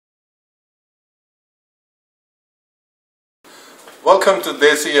Welcome to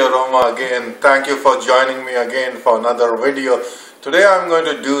Desi Aroma again. Thank you for joining me again for another video. Today I'm going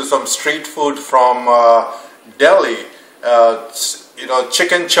to do some street food from Delhi.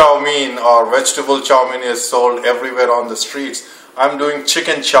 Chicken chow mein or vegetable chow mein is sold everywhere on the streets. I'm doing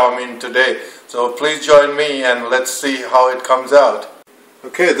chicken chow mein today. So please join me and let's see how it comes out.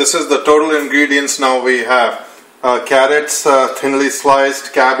 Okay, this is the total ingredients now we have. Carrots thinly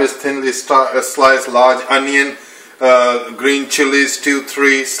sliced, cabbage thinly sliced, large onion, green chilies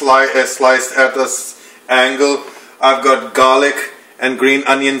 2-3 sliced at this angle. I've got garlic and green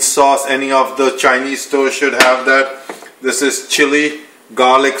onion sauce. Any of the Chinese stores should have that. This is chili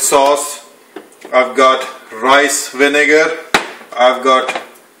garlic sauce. I've got rice vinegar. I've got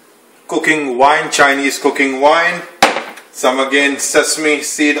cooking wine, Chinese cooking wine. Some again sesame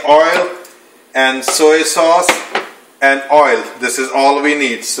seed oil and soy sauce and oil. This is all we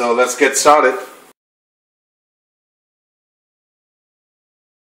need. So let's get started.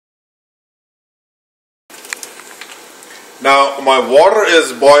 Now my water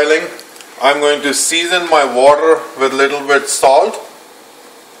is boiling. I'm going to season my water with a little bit salt.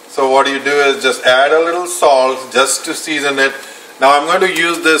 So what you do is just add a little salt just to season it. Now I'm going to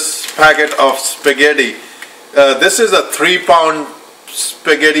use this packet of spaghetti. This is a 3-pound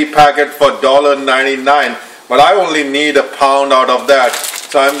spaghetti packet for $1.99, but I only need a pound out of that.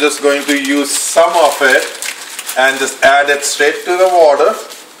 So I'm just going to use some of it and just add it straight to the water.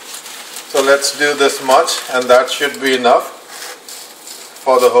 So let's do this much, and that should be enough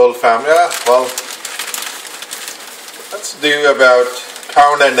for the whole family. Well, let's do about a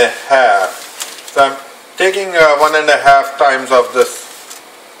pound and a half. So I'm taking 1.5 times of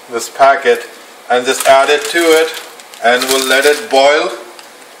this packet and just add it to it, and we'll let it boil.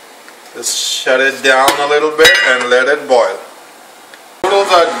 Just shut it down a little bit and let it boil.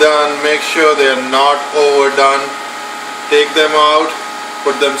 Noodles are done. Make sure they're not overdone. Take them out,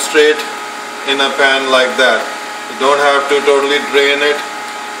 put them straight in a pan like that. You don't have to totally drain it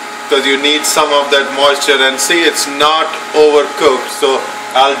because you need some of that moisture, and see, it's not overcooked, so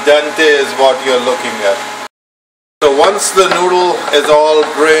al dente is what you're looking at. So once the noodle is all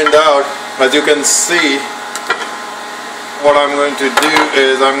drained out, as you can see, what I'm going to do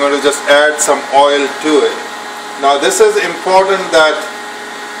is I'm going to just add some oil to it. Now this is important that,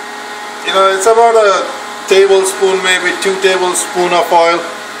 it's about a tablespoon, maybe 2 tablespoons of oil,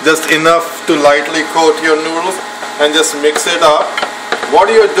 just enough to lightly coat your noodles, and just mix it up. What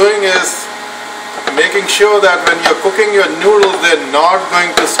you're doing is making sure that when you're cooking your noodles, they're not going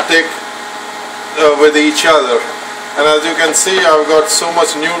to stick with each other. And as you can see, I've got so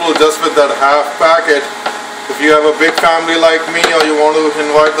much noodle just with that half packet. If you have a big family like me, or you want to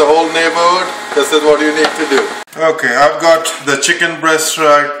invite the whole neighborhood, this is what you need to do. Okay, I've got the chicken breast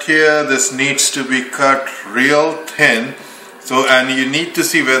right here. This needs to be cut real thin. So, and you need to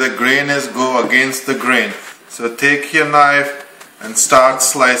see where the grain is, go against the grain. So take your knife and start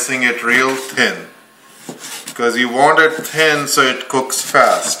slicing it real thin, because you want it thin so it cooks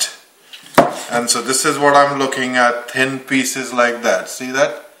fast. And so this is what I'm looking at, thin pieces like that. See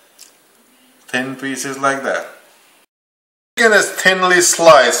that? Thin pieces like that. Chicken is thinly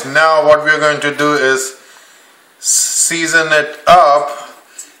sliced. Now what we're going to do is season it up,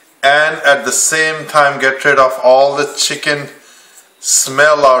 and at the same time get rid of all the chicken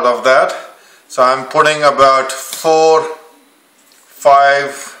smell out of that. So I'm putting about 4-5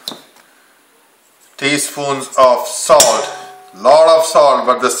 teaspoons of salt. Lot of salt,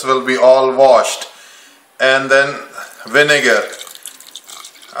 but this will be all washed. And then vinegar.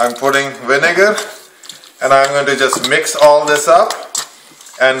 I'm putting vinegar, and I'm going to just mix all this up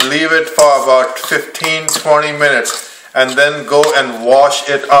and leave it for about 15-20 minutes, and then go and wash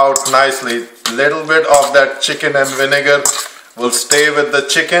it out nicely. Little bit of that chicken and vinegar will stay with the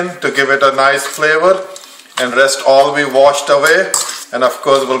chicken to give it a nice flavor, and rest all be washed away. And of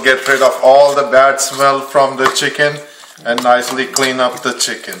course we'll get rid of all the bad smell from the chicken and nicely clean up the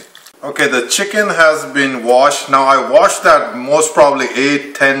chicken. Okay, the chicken has been washed. Now I washed that most probably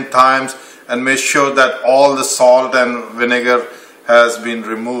 8-10 times and made sure that all the salt and vinegar has been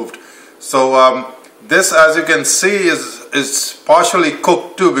removed. So this, as you can see, is partially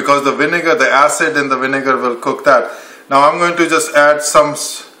cooked too, because the vinegar, the acid in the vinegar will cook that. Now I'm going to just add some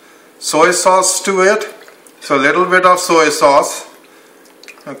soy sauce to it. So a little bit of soy sauce.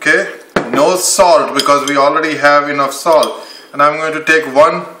 Okay, no salt because we already have enough salt. And I'm going to take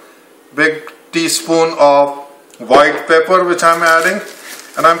 1 big teaspoon of white pepper, which I'm adding,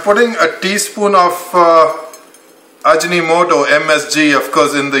 and I'm putting a teaspoon of Ajinomoto, MSG. Of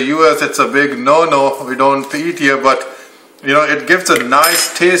course in the US it's a big no-no, we don't eat here, but it gives a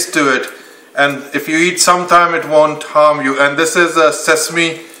nice taste to it. and if you eat sometime it won't harm you. And this is a sesame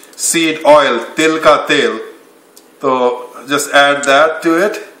seed oil, til ka tel. So just add that to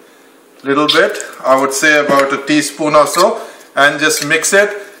it, little bit, I would say about a teaspoon or so, and just mix it.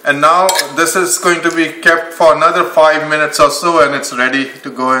 And now this is going to be kept for another 5 minutes or so, and it's ready to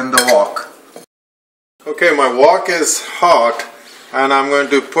go in the wok. Okay, my wok is hot, and I'm going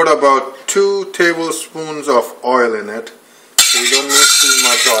to put about 2 tablespoons of oil in it. So you don't need too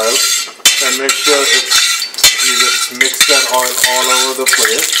much oil, and make sure you just mix that oil all over the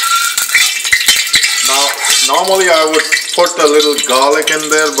place. Now normally I would put a little garlic in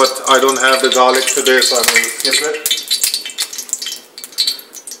there, but I don't have the garlic today, so I'm going to skip it.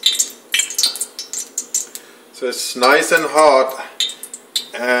 So it's nice and hot,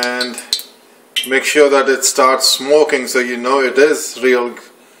 and make sure that it starts smoking so you know it is real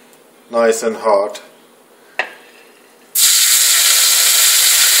nice and hot.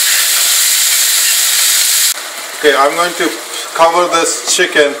 Okay, I'm going to cover this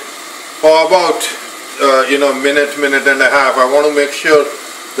chicken for about minute and a half. I want to make sure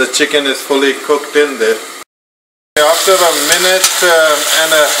the chicken is fully cooked in there. After a minute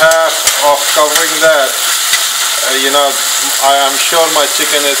and a half of covering that, I am sure my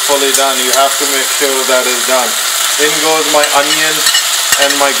chicken is fully done. You have to make sure that is done. In goes my onion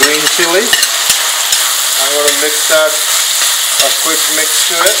and my green chili. I'm going to mix that, a quick mix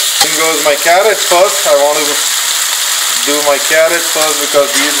to it. In goes my carrot first. I want to do my carrot first because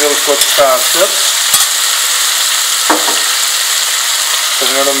these will cook faster. So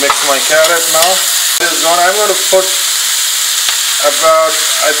I'm going to mix my carrot now. I'm going to put about,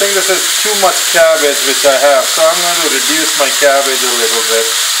 I think this is too much cabbage which I have, so I'm going to reduce my cabbage a little bit.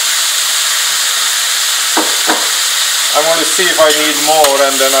 I'm going to see if I need more,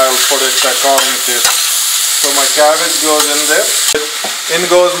 and then I'll put it according to. So my cabbage goes in there. In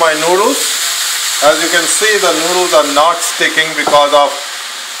goes my noodles. As you can see, the noodles are not sticking because of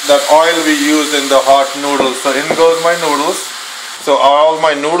that oil we use in the hot noodles. So in goes my noodles. So all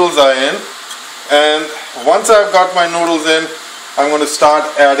my noodles are in, and once I've got my noodles in, I'm going to start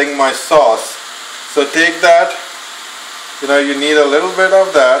adding my sauce. So take that, you need a little bit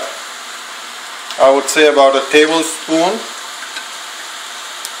of that. I would say about a tablespoon.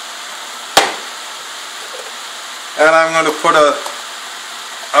 And I'm going to put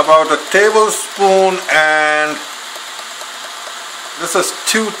about a tablespoon, and this is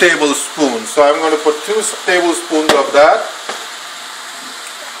 2 tablespoons. So I'm going to put 2 tablespoons of that.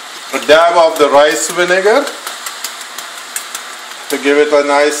 A dab of the rice vinegar to give it a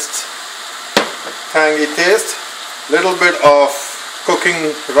nice tangy taste. Little bit of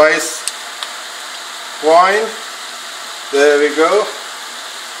cooking rice wine. There we go.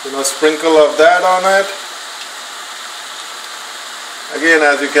 Sprinkle of that on it. Again,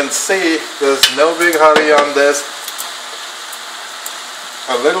 as you can see, there's no big hurry on this.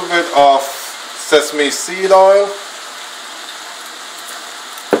 A little bit of sesame seed oil.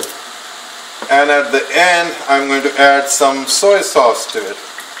 And at the end, I'm going to add some soy sauce to it.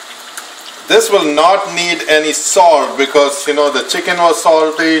 This will not need any salt because the chicken was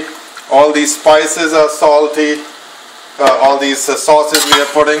salty, all these spices are salty, all these sauces we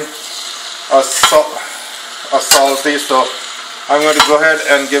are putting are salty. So I'm going to go ahead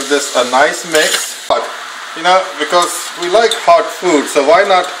and give this a nice mix. But, because we like hot food, so why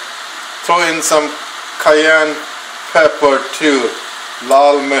not throw in some cayenne pepper too.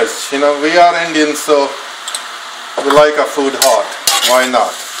 Lal mirch. We are Indians, so we like our food hot. Why not?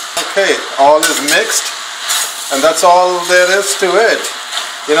 Okay, all is mixed, and that's all there is to it.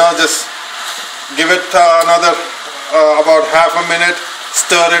 Just give it another about half a minute,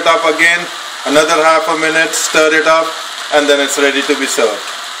 stir it up again, another half a minute, stir it up, and then it's ready to be served.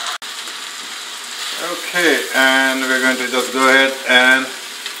 Okay, and we're going to just go ahead and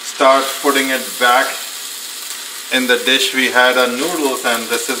start putting it back in the dish we had our noodles, and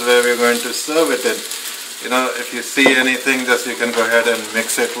this is where we're going to serve it in. If you see anything, just you can go ahead and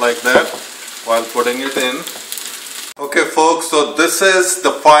mix it like that while putting it in. Okay folks, so this is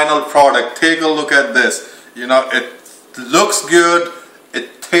the final product. Take a look at this. It looks good,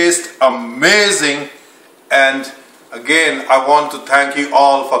 it tastes amazing, and again I want to thank you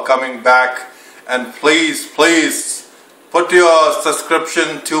all for coming back, and please put your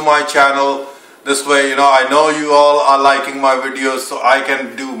subscription to my channel. This way, I know you all are liking my videos, so I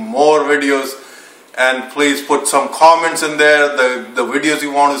can do more videos. And please put some comments in there, the videos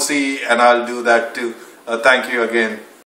you want to see, and I'll do that too. Thank you again.